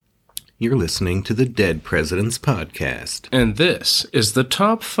You're listening to the Dead Presidents Podcast. And this is the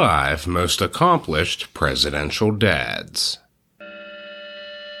top 5 most accomplished presidential dads.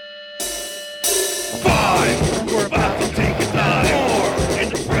 5! We're about to take a dive. 4! In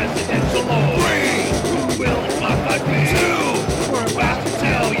the presidential lore. 3! Who will the top 5 be? 2! We're about to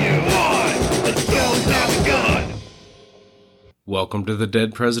tell you. 1! The show's now begun. Welcome to the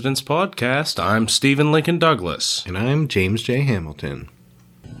Dead Presidents Podcast. I'm Stephen Lincoln Douglas. And I'm James J. Hamilton.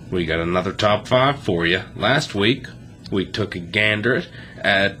 We got another top 5 for you. Last week, we took a gander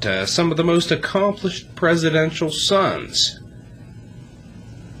at some of the most accomplished presidential sons.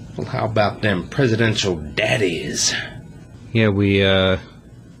 Well, how about them presidential daddies? Yeah, we,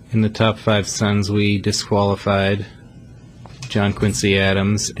 in the top 5 sons, we disqualified John Quincy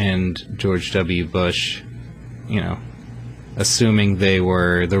Adams and George W. Bush, assuming they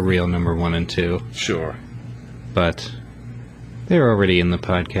were the real number 1 and 2. Sure. But they're already in the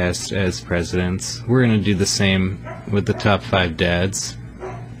podcast as presidents. We're going to do the same with the top 5 dads.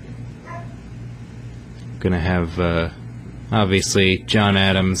 Going to have, obviously, John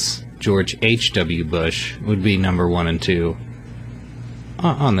Adams, George H.W. Bush would be number 1 and 2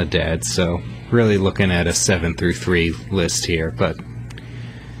 on the dads. So really looking at a 7 through 3 list here, but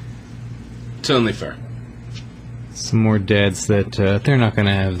it's only fair. Some more dads that they're not going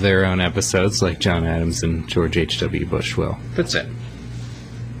to have their own episodes like John Adams and George H.W. Bush will. That's it.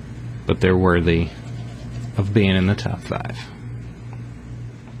 But they're worthy of being in the top 5.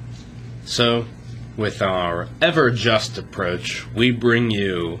 So, with our ever-just approach, we bring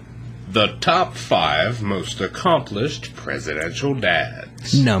you the top 5 most accomplished presidential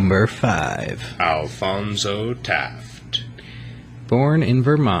dads. Number 5. Alphonso Taft. Born in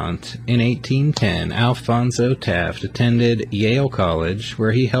Vermont in 1810, Alphonso Taft attended Yale College,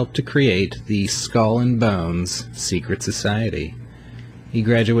 where he helped to create the Skull and Bones secret society. He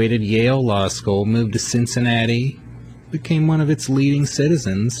graduated Yale Law School, moved to Cincinnati, became one of its leading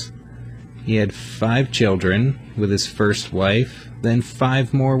citizens. He had 5 children with his first wife, then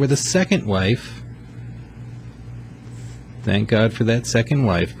 5 more with a second wife. Thank God for that second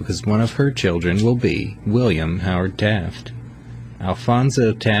wife, because one of her children will be William Howard Taft.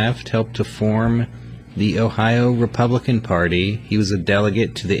 Alphonso Taft helped to form the Ohio Republican Party. He was a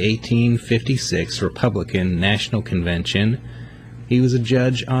delegate to the 1856 Republican National Convention. He was a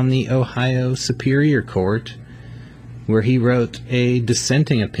judge on the Ohio Superior Court, where he wrote a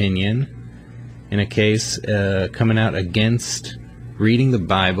dissenting opinion in a case coming out against reading the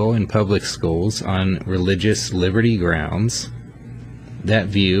Bible in public schools on religious liberty grounds. That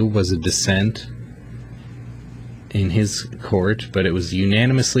view was a dissent in his court, but it was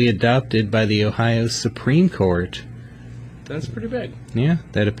unanimously adopted by the Ohio Supreme Court. That's pretty big. Yeah,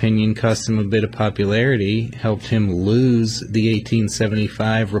 that opinion cost him a bit of popularity, helped him lose the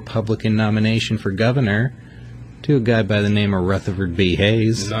 1875 Republican nomination for governor to a guy by the name of Rutherford B.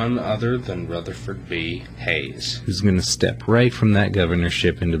 Hayes. None other than Rutherford B. Hayes. Who's going to step right from that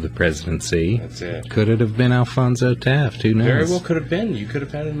governorship into the presidency. That's it. Could it have been Alphonso Taft? Who knows? Very well could have been. You could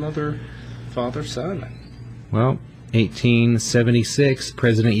have had another father-son. Well, 1876,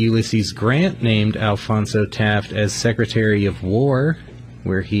 President Ulysses Grant named Alphonso Taft as Secretary of War,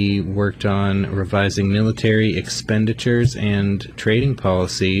 where he worked on revising military expenditures and trading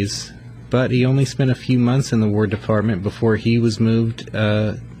policies, but he only spent a few months in the War Department before he was moved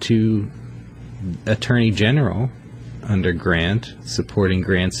to Attorney General under Grant, supporting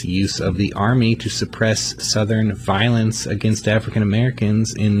Grant's use of the Army to suppress Southern violence against African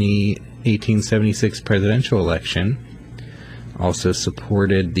Americans in the 1876 presidential election. Also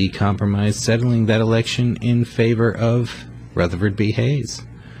supported the compromise settling that election in favor of Rutherford B. Hayes.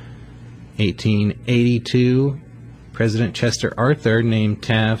 1882, President Chester Arthur named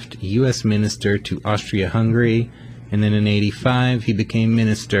Taft U.S. Minister to Austria-Hungary, and then in 85 he became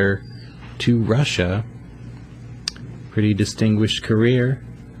Minister to Russia. Pretty distinguished career.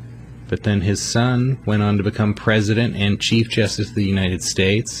 But then his son went on to become President and Chief Justice of the United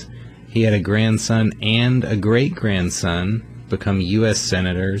States. He had a grandson and a great-grandson become U.S.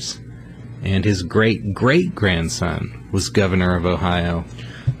 senators, and his great-great-grandson was governor of Ohio.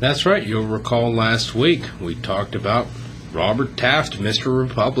 That's right. You'll recall last week we talked about Robert Taft, Mr.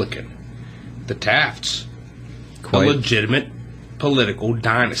 Republican. The Tafts. A legitimate political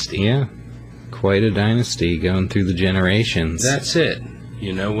dynasty. Yeah. Quite a dynasty going through the generations. That's it.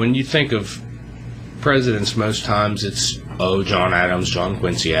 When you think of presidents, most times it's, John Adams, John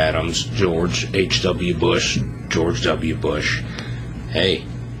Quincy Adams, George H.W. Bush, George W. Bush. Hey,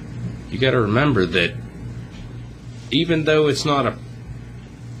 you got to remember that even though it's not a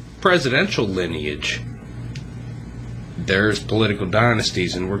presidential lineage, there's political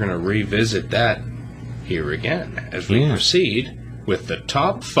dynasties, and we're going to revisit that here again as we proceed with the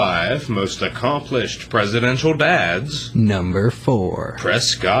top 5 most accomplished presidential dads. Number 4.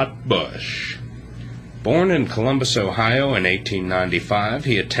 Prescott Bush. Born in Columbus, Ohio in 1895,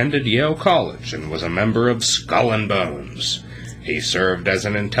 he attended Yale College and was a member of Skull and Bones. He served as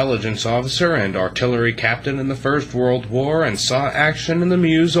an intelligence officer and artillery captain in the First World War and saw action in the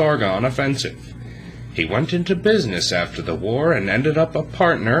Meuse-Argonne offensive. He went into business after the war and ended up a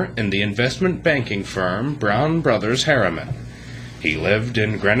partner in the investment banking firm Brown Brothers Harriman. He lived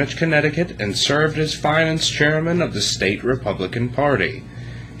in Greenwich, Connecticut, and served as finance chairman of the state Republican Party.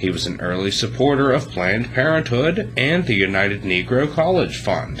 He was an early supporter of Planned Parenthood and the United Negro College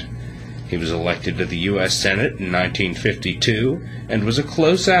Fund. He was elected to the U.S. Senate in 1952 and was a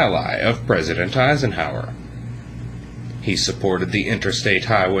close ally of President Eisenhower. He supported the interstate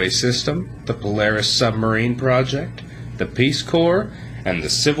highway system, the Polaris submarine project, the Peace Corps, and the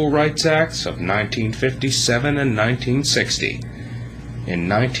Civil Rights Acts of 1957 and 1960. In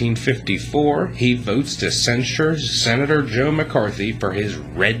 1954, he votes to censure Senator Joe McCarthy for his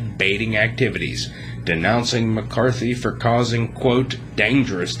red-baiting activities, denouncing McCarthy for causing, quote,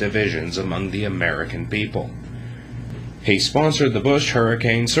 dangerous divisions among the American people. He sponsored the Bush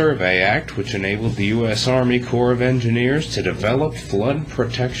Hurricane Survey Act, which enabled the U.S. Army Corps of Engineers to develop flood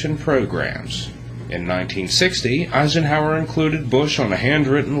protection programs. In 1960, Eisenhower included Bush on a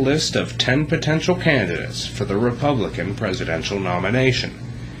handwritten list of 10 potential candidates for the Republican presidential nomination.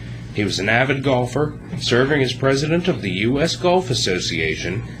 He was an avid golfer, serving as president of the U.S. Golf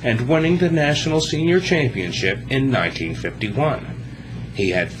Association and winning the National Senior Championship in 1951.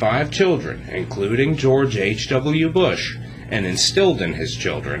 He had 5 children, including George H.W. Bush, and instilled in his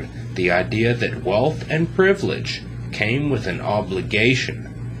children the idea that wealth and privilege came with an obligation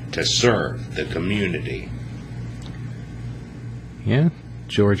to serve the community. Yeah,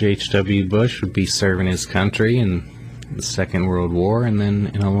 George H.W. Bush would be serving his country in the Second World War, and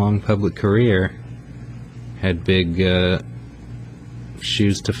then in a long public career had big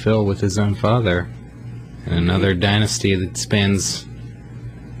shoes to fill with his own father, and another dynasty that spans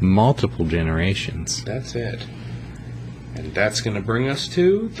multiple generations. That's it. And that's going to bring us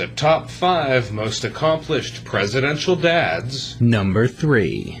to the top 5 most accomplished presidential dads. Number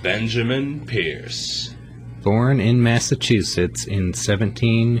 3. Benjamin Pierce. Born in Massachusetts in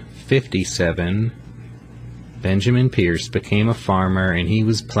 1757, Benjamin Pierce became a farmer, and he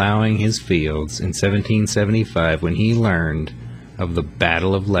was plowing his fields in 1775 when he learned of the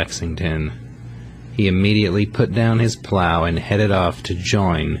Battle of Lexington. He immediately put down his plow and headed off to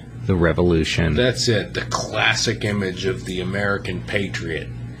join the revolution. That's it, the classic image of the American patriot.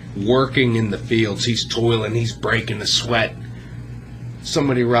 Working in the fields, he's toiling, he's breaking a sweat.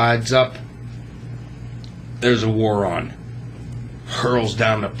 Somebody rides up, there's a war on. Hurls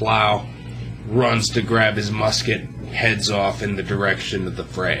down the plow, runs to grab his musket, heads off in the direction of the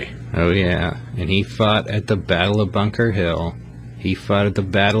fray. Oh yeah, and he fought at the Battle of Bunker Hill. He fought at the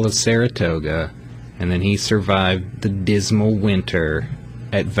Battle of Saratoga, and then he survived the dismal winter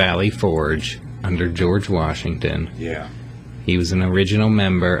at Valley Forge under George Washington. Yeah. He was an original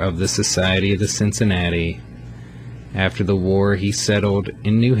member of the Society of the Cincinnati. After the war, he settled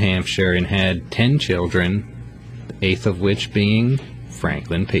in New Hampshire and had 10 children, the 8th of which being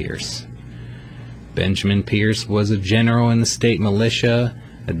Franklin Pierce. Benjamin Pierce was a general in the state militia,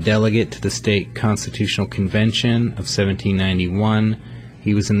 a delegate to the state constitutional convention of 1791.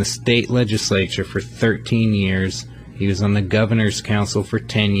 He was in the state legislature for 13 years. He was on the governor's council for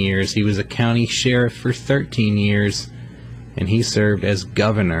 10 years. He was a county sheriff for 13 years. And he served as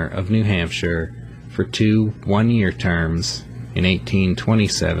governor of New Hampshire for 2 one-year terms in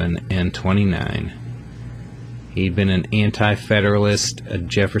 1827 and 29. He'd been an anti-federalist, a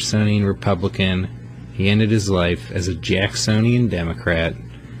Jeffersonian Republican. He ended his life as a Jacksonian Democrat,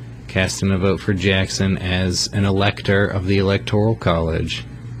 casting a vote for Jackson as an elector of the Electoral College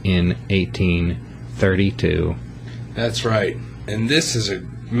in 1832. That's right. And this is a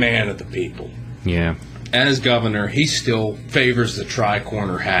man of the people. Yeah. As governor, he still favors the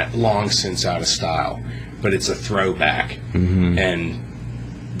tri-corner hat, long since out of style. But it's a throwback. Mm-hmm. And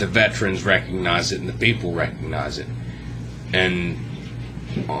the veterans recognize it and the people recognize it. And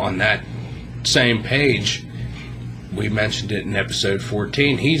on that same page, we mentioned it in episode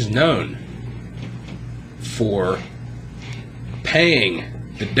 14, he's known for paying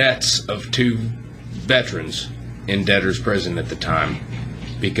the debts of 2 veterans in debtor's prison at the time,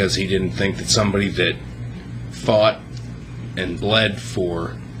 because he didn't think that somebody that fought and bled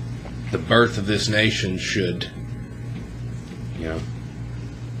for the birth of this nation should,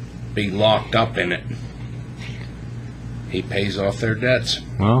 be locked up in it. He pays off their debts.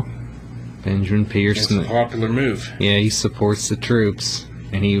 Well, Benjamin It's Pearson, a popular move. yeah, he supports the troops,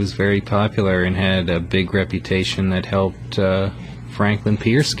 and he was very popular and had a big reputation that helped Franklin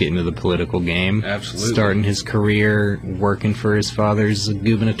Pierce get into the political game. Absolutely. Starting his career working for his father's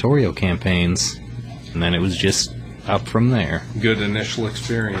gubernatorial campaigns. And then it was just up from there. Good initial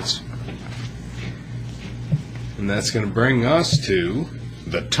experience. And that's going to bring us to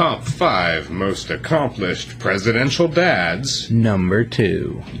the top 5 most accomplished presidential dads. Number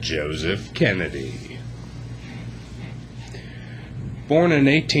 2. Joseph Kennedy. Born in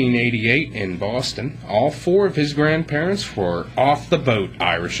 1888 in Boston, all 4 of his grandparents were off-the-boat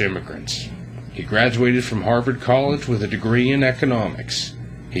Irish immigrants. He graduated from Harvard College with a degree in economics.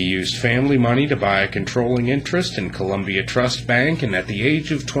 He used family money to buy a controlling interest in Columbia Trust Bank, and at the age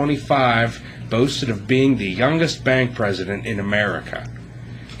of 25, boasted of being the youngest bank president in America.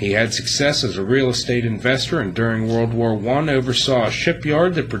 He had success as a real estate investor, and during World War I oversaw a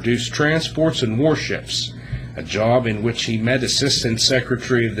shipyard that produced transports and warships, a job in which he met Assistant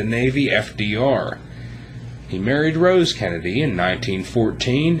Secretary of the Navy FDR. He married Rose Kennedy in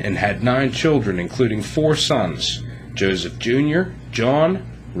 1914 and had 9 children, including 4 sons, Joseph Jr., John,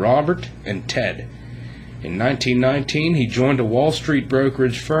 Robert, and Ted. In 1919, he joined a Wall Street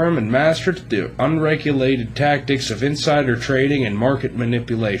brokerage firm and mastered the unregulated tactics of insider trading and market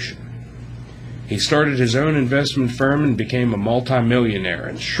manipulation. He started his own investment firm and became a multimillionaire,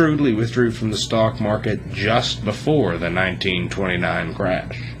 and shrewdly withdrew from the stock market just before the 1929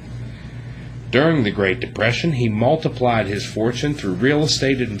 crash. During the Great Depression, he multiplied his fortune through real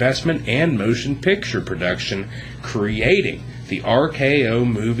estate investment and motion picture production, creating the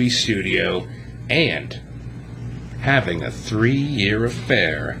RKO movie studio and having a 3-year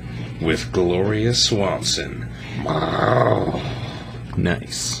affair with Gloria Swanson. Wow.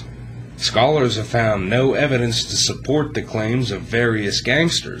 Nice. Scholars have found no evidence to support the claims of various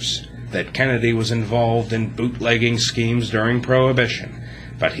gangsters that Kennedy was involved in bootlegging schemes during Prohibition,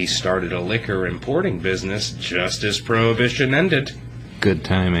 but he started a liquor importing business just as Prohibition ended. Good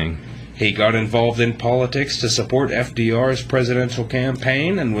timing. He got involved in politics to support FDR's presidential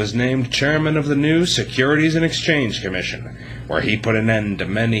campaign and was named chairman of the new Securities and Exchange Commission, where he put an end to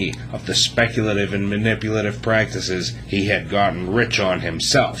many of the speculative and manipulative practices he had gotten rich on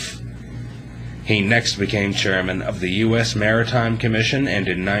himself. He next became chairman of the U.S. Maritime Commission and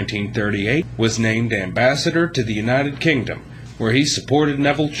in 1938 was named ambassador to the United Kingdom, where he supported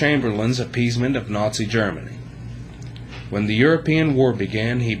Neville Chamberlain's appeasement of Nazi Germany. When the European War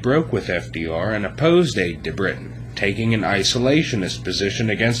began, he broke with FDR and opposed aid to Britain, taking an isolationist position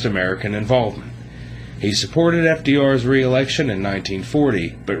against American involvement. He supported FDR's re-election in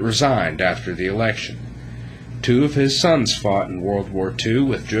 1940, but resigned after the election. 2 of his sons fought in World War II,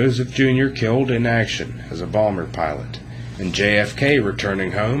 with Joseph Jr. killed in action as a bomber pilot, and JFK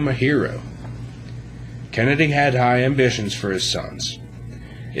returning home a hero. Kennedy had high ambitions for his sons.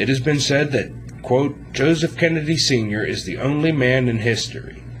 It has been said that, quote, Joseph Kennedy Sr. is the only man in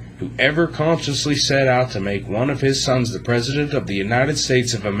history who ever consciously set out to make one of his sons the President of the United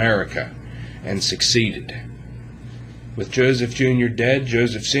States of America, and succeeded. With Joseph Jr. dead,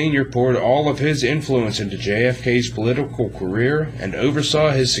 Joseph Sr. poured all of his influence into JFK's political career and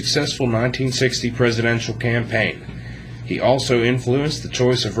oversaw his successful 1960 presidential campaign. He also influenced the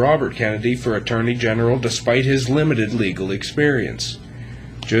choice of Robert Kennedy for Attorney General despite his limited legal experience.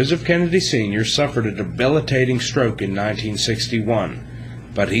 Joseph Kennedy Sr. suffered a debilitating stroke in 1961,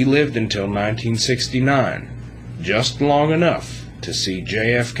 but he lived until 1969, just long enough to see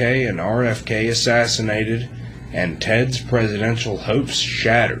JFK and RFK assassinated and Ted's presidential hopes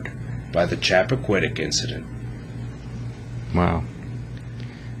shattered by the Chappaquiddick incident. Wow.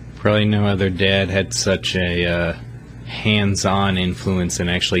 Probably no other dad had such a hands-on influence in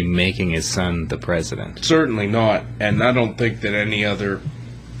actually making his son the president. Certainly not, and I don't think that any other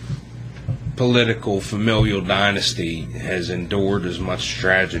political familial dynasty has endured as much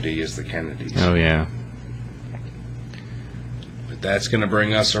tragedy as the Kennedys. Oh, yeah. But that's going to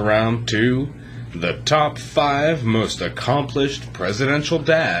bring us around to the top 5 most accomplished presidential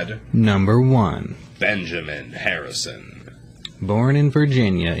dad, Number 1. Benjamin Harrison. Born in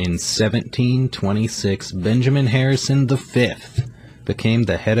Virginia in 1726, Benjamin Harrison V became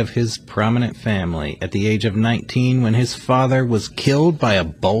the head of his prominent family at the age of 19 when his father was killed by a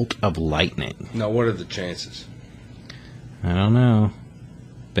bolt of lightning. Now, what are the chances? I don't know.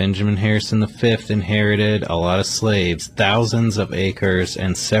 Benjamin Harrison V inherited a lot of slaves, thousands of acres,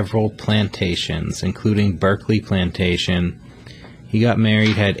 and several plantations, including Berkeley Plantation. He got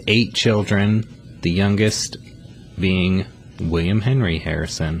married, had 8 children, the youngest being William Henry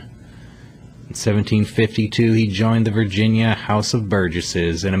Harrison. In 1752, he joined the Virginia House of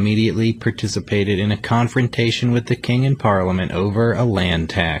Burgesses and immediately participated in a confrontation with the king and Parliament over a land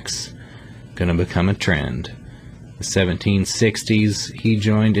tax. Going to become a trend. In the 1760s, he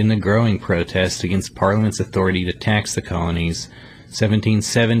joined in the growing protest against Parliament's authority to tax the colonies.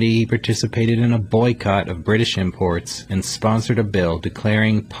 1770, he participated in a boycott of British imports and sponsored a bill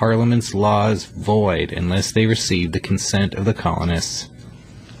declaring Parliament's laws void unless they received the consent of the colonists.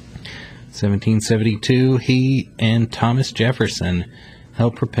 1772, he and Thomas Jefferson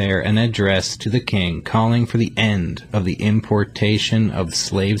helped prepare an address to the king calling for the end of the importation of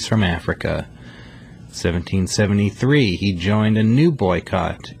slaves from Africa. 1773, he joined a new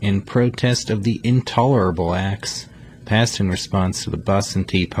boycott in protest of the Intolerable Acts passed in response to the Boston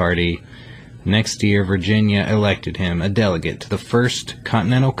Tea Party. Next year, Virginia elected him a delegate to the First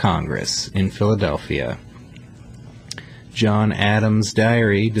Continental Congress in Philadelphia. John Adams'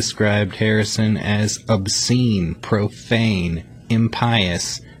 diary described Harrison as obscene, profane,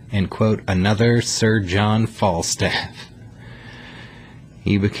 impious, and, quote, another Sir John Falstaff.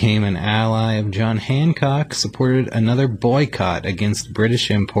 He became an ally of John Hancock, supported another boycott against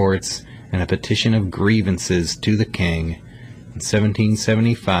British imports, and a petition of grievances to the king. In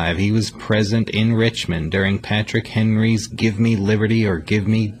 1775, he was present in Richmond during Patrick Henry's Give Me Liberty or Give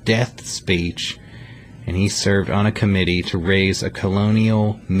Me Death speech, and he served on a committee to raise a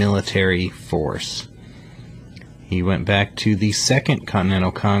colonial military force. He went back to the Second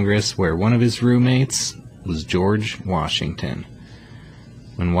Continental Congress, where one of his roommates was George Washington.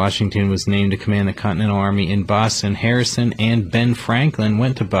 When Washington was named to command the Continental Army in Boston, Harrison and Ben Franklin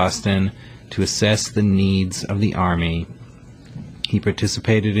went to Boston to assess the needs of the Army. He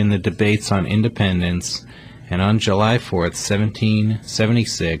participated in the debates on independence, and on July 4th,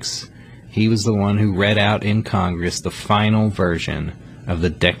 1776, he was the one who read out in Congress the final version of the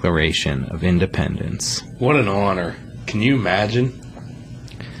Declaration of Independence. What an honor. Can you imagine?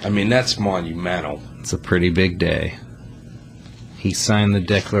 I mean, that's monumental. It's a pretty big day. He signed the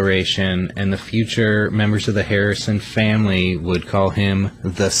Declaration, and the future members of the Harrison family would call him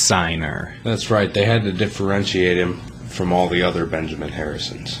the Signer. That's right. They had to differentiate him from all the other Benjamin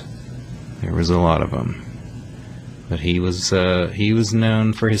Harrisons. There was a lot of them. But he was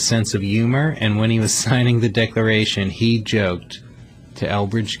known for his sense of humor, and when he was signing the Declaration, he joked to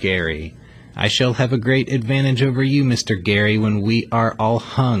Elbridge Gerry, "I shall have a great advantage over you, Mr. Gerry, when we are all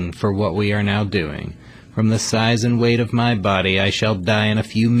hung for what we are now doing. From the size and weight of my body, I shall die in a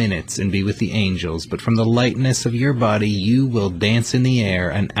few minutes and be with the angels, but from the lightness of your body, you will dance in the air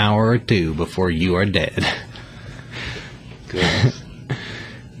an hour or two before you are dead." Good.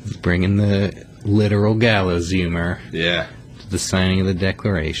 He's bringing the literal gallows humor Yeah. to the signing of the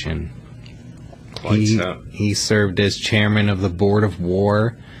Declaration. Quite so. He served as chairman of the Board of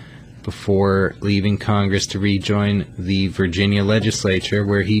War before leaving Congress to rejoin the Virginia legislature,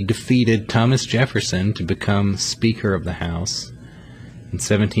 where he defeated Thomas Jefferson to become Speaker of the House. In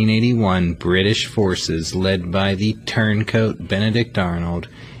 1781, British forces, led by the turncoat Benedict Arnold,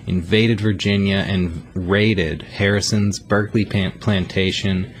 invaded Virginia and raided Harrison's Berkeley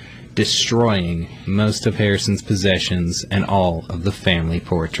plantation, destroying most of Harrison's possessions and all of the family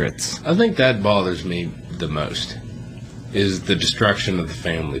portraits. I think that bothers me the most, is the destruction of the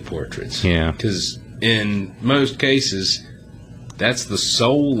family portraits. Yeah. Because in most cases, that's the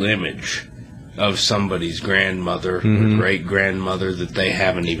sole image of somebody's grandmother or great-grandmother that they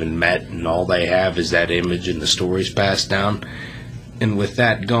haven't even met, and all they have is that image and the stories passed down. And with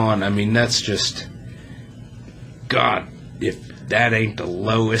that gone, I mean, that's just... God, if that ain't the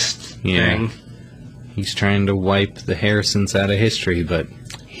lowest thing. He's trying to wipe the Harrisons out of history, but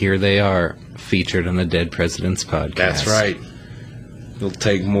here they are, featured on the Dead Presidents podcast. That's right. It'll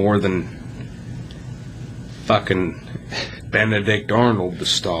take more than fucking Benedict Arnold to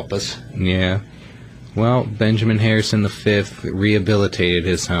stop us. Yeah. Well, Benjamin Harrison V rehabilitated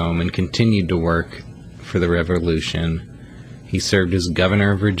his home and continued to work for the Revolution. He served as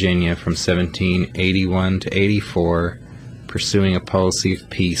governor of Virginia from 1781 to 84, pursuing a policy of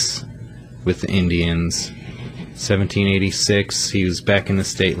peace with the Indians. 1786, he was back in the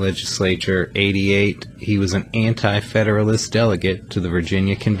state legislature. 88, he was an anti-federalist delegate to the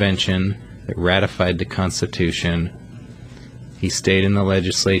Virginia Convention that ratified the Constitution. He stayed in the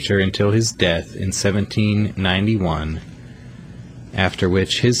legislature until his death in 1791, after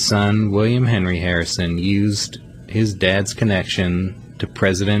which his son, William Henry Harrison, used his dad's connection to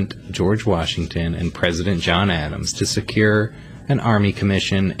President George Washington and President John Adams to secure an army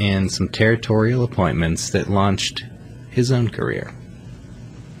commission and some territorial appointments that launched his own career.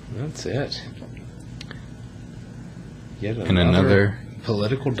 That's it. Yet And another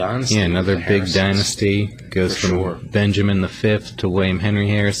political dynasty. Yeah, another the big Harrisons. dynasty goes For from sure. Benjamin V to William Henry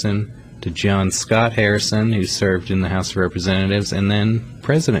Harrison to John Scott Harrison, who served in the House of Representatives, and then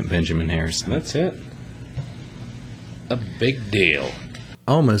President Benjamin Harrison. That's it. A big deal.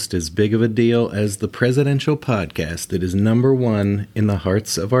 Almost as big of a deal as the presidential podcast that is #1 in the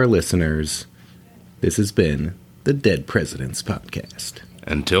hearts of our listeners. This has been the Dead Presidents Podcast.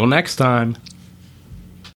 Until next time.